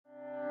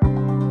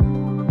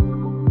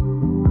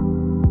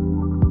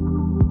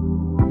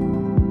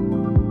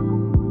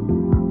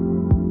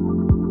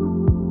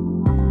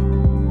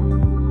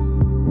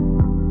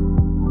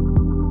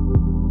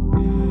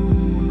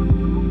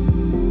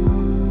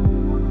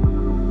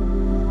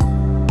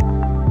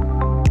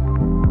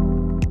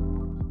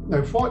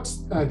Now, what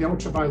the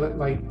ultraviolet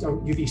light,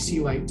 or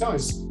UVC light,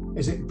 does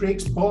is it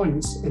breaks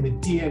bonds in the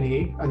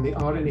DNA and the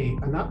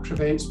RNA, and that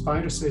prevents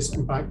viruses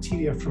and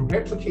bacteria from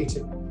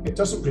replicating. It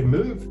doesn't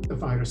remove the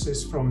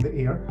viruses from the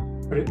air,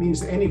 but it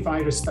means that any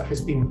virus that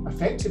has been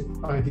affected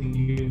by the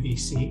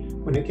UVC,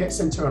 when it gets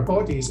into our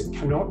bodies, it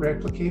cannot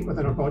replicate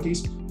within our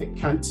bodies. It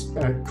can't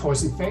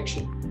cause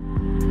infection.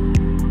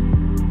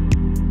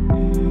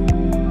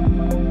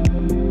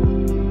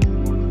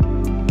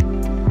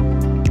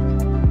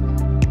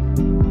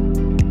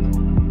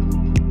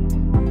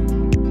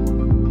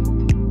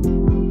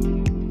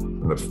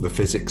 The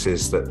physics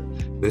is that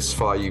this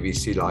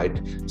far-UVC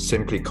light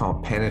simply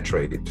can't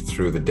penetrate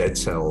through the dead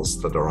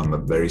cells that are on the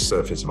very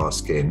surface of our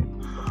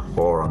skin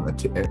or on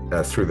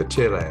the through the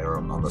tear layer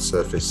on the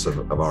surface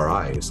of our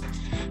eyes.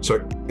 So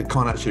it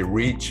can't actually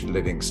reach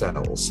living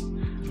cells.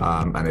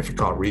 And if it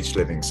can't reach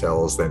living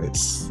cells, then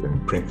it's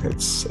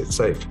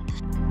safe.